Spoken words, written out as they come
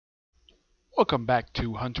Welcome back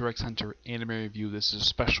to Hunter x Hunter Anime Review. This is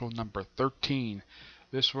special number 13.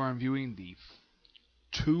 This one I'm viewing the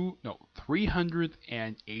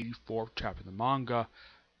 384th chapter of the manga,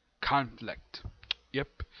 Conflict.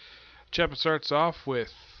 Yep. Chapter starts off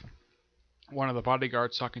with one of the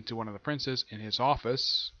bodyguards talking to one of the princes in his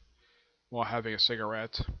office while having a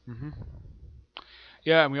cigarette.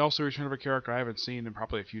 Yeah, and we also return to a character I haven't seen in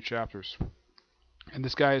probably a few chapters. And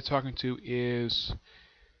this guy is talking to is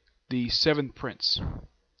the Seventh Prince.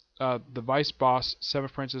 The Vice Boss,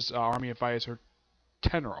 Seventh Prince's Army Advisor,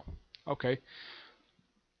 Tenro. Okay.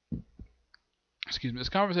 Excuse me. This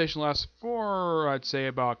conversation lasts for, I'd say,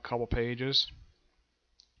 about a couple pages.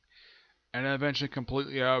 And then eventually,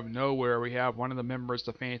 completely out of nowhere, we have one of the members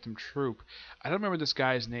of the Phantom Troop. I don't remember this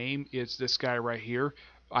guy's name. It's this guy right here.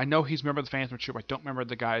 I know he's a member of the Phantom Troop. I don't remember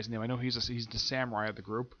the guy's name. I know he's the samurai of the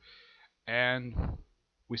group. And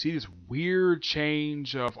we see this weird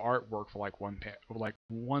change of artwork for like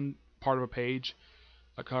one part of a page,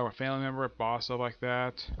 like color of a family member, a boss, stuff like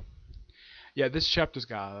that. Yeah, this chapter's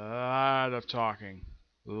got a lot of talking,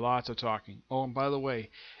 lots of talking. Oh, and by the way,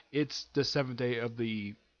 it's the 7th day of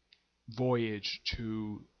the voyage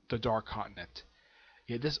to the Dark Continent.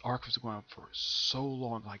 Yeah, this arc was going on for so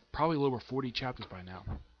long, like probably over 40 chapters by now.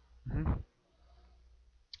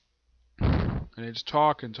 And they just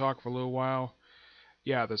talk and talk for a little while.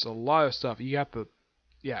 Yeah, there's a lot of stuff. You have to,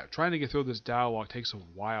 trying to get through this dialogue takes a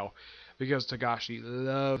while because Togashi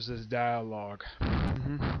loves this dialogue.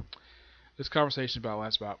 This conversation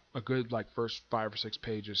lasts about a good first 5 or 6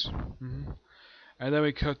 pages. And then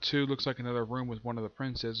we cut to looks like another room with one of the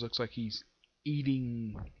princes. Looks like he's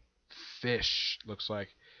eating fish. Looks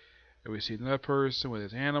like, and we see another person with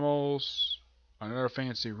his animals. Another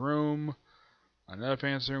fancy room. Another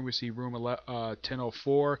fancy room, we see room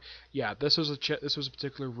 1004. Yeah, this was a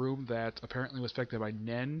particular room that apparently was affected by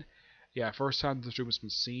Nen. Yeah, first time this room has been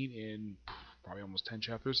seen in probably almost 10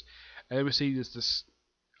 chapters. And then we see this.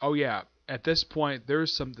 Oh yeah, at this point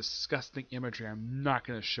there's some disgusting imagery. I'm not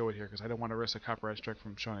going to show it here because I don't want to risk a copyright strike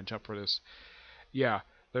from Shonen Jump for this. Yeah,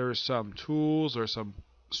 there's some tools. There's some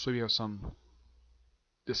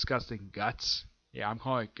disgusting guts. Yeah, I'm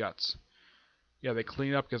calling it guts. Yeah, they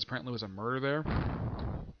clean up because apparently there was a murder there.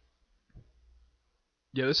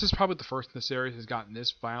 Yeah, this is probably the first in the series has gotten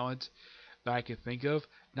this violent that I can think of.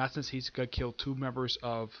 Not since Hisoka killed 2 members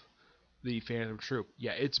of the Phantom Troop.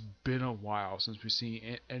 Yeah, it's been a while since we've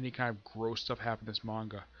seen any kind of gross stuff happen in this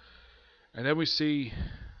manga. And then we see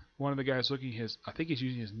one of the guys I think he's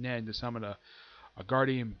using his Nen to summon a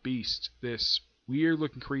guardian beast. This weird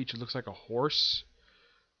looking creature looks like a horse.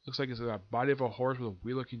 Looks like it's the body of a horse with a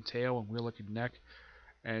weird looking tail and weird looking neck.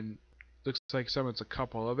 And looks like summons a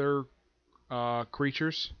couple other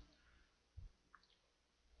creatures.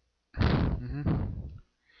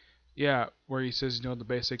 Yeah, where he says the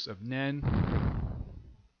basics of Nen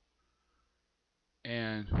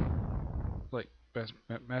and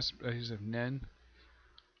basics of Nen.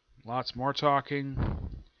 Lots more talking.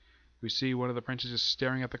 We see one of the princes just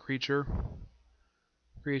staring at the creature.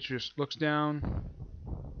 The creature just looks down.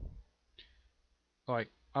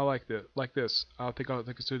 I like this. I think I'll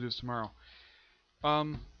do this tomorrow.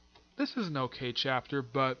 This is an okay chapter,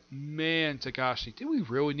 but man, Togashi, did we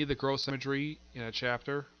really need the gross imagery in a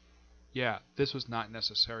chapter? Yeah, this was not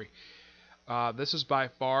necessary. This is by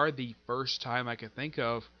far the first time I can think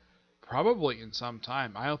of, probably in some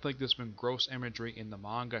time. I don't think there's been gross imagery in the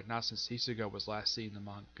manga, not since Hisoka was last seen in the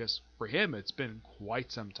manga, because for him it's been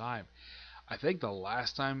quite some time. I think the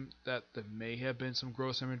last time that there may have been some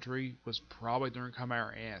gross imagery was probably during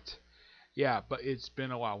Chimera Ant. Yeah, but it's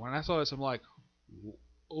been a while. When I saw this, I'm like,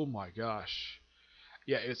 oh my gosh.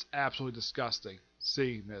 Yeah, it's absolutely disgusting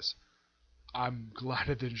seeing this. I'm glad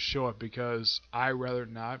it didn't show it because I'd rather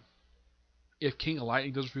not. If King of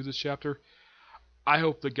Lightning does review this chapter, I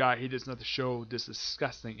hope the guy he doesn't have to show this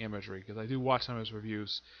disgusting imagery because I do watch some of his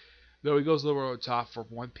reviews. Though he goes a little over the top for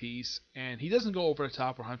One Piece, and he doesn't go over the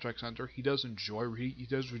top for Hunter x Hunter. He does enjoy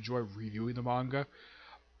reviewing the manga,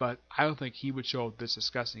 but I don't think he would show this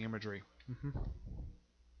disgusting imagery.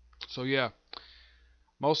 So yeah,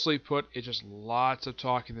 mostly put, it's just lots of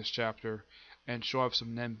talk in this chapter, and show off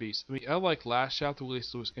some Nen beasts. I mean, unlike last chapter, at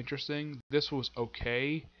least it was interesting. This was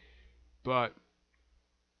okay, but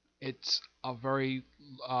it's a very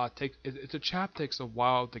it's a chapter takes a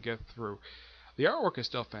while to get through. The artwork is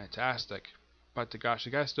still fantastic, but the guy's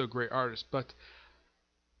still a great artist. But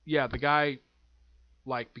yeah, the guy,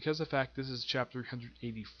 because of the fact this is chapter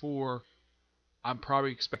 384, I'm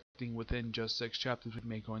probably expecting within just 6 chapters we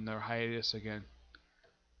may go in their hiatus again.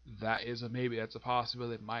 That is a maybe. That's a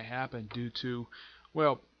possibility that might happen due to,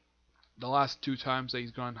 well, the last 2 times that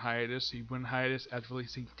he's gone hiatus, he went hiatus after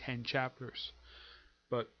releasing 10 chapters.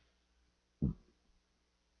 But,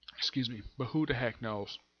 excuse me, but who the heck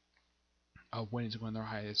knows when he's going to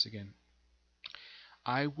hiatus again.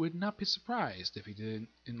 I would not be surprised if he did it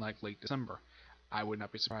in like late December. I would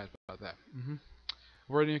not be surprised about that.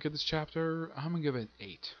 We're going to give this chapter, I'm going to give it an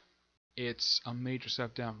 8. It's a major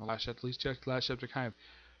step down from last chapter. At least the last chapter kind of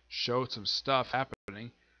showed some stuff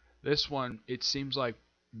happening. This one, it seems like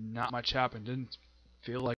not much happened. Didn't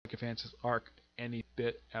feel like a Francis arc any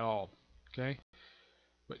bit at all. Okay?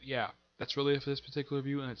 But yeah, that's really it for this particular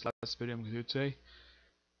review, and it's the last video I'm going to do today.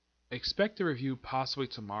 Expect a review possibly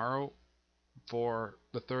tomorrow for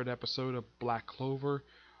the 3rd episode of Black Clover,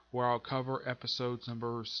 where I'll cover episodes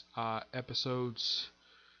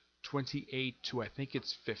 28 to I think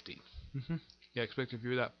it's 50. Yeah, expect a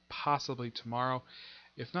review of that possibly tomorrow.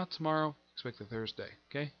 If not tomorrow, expect a Thursday.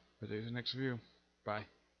 Okay? But there's the next review. Bye.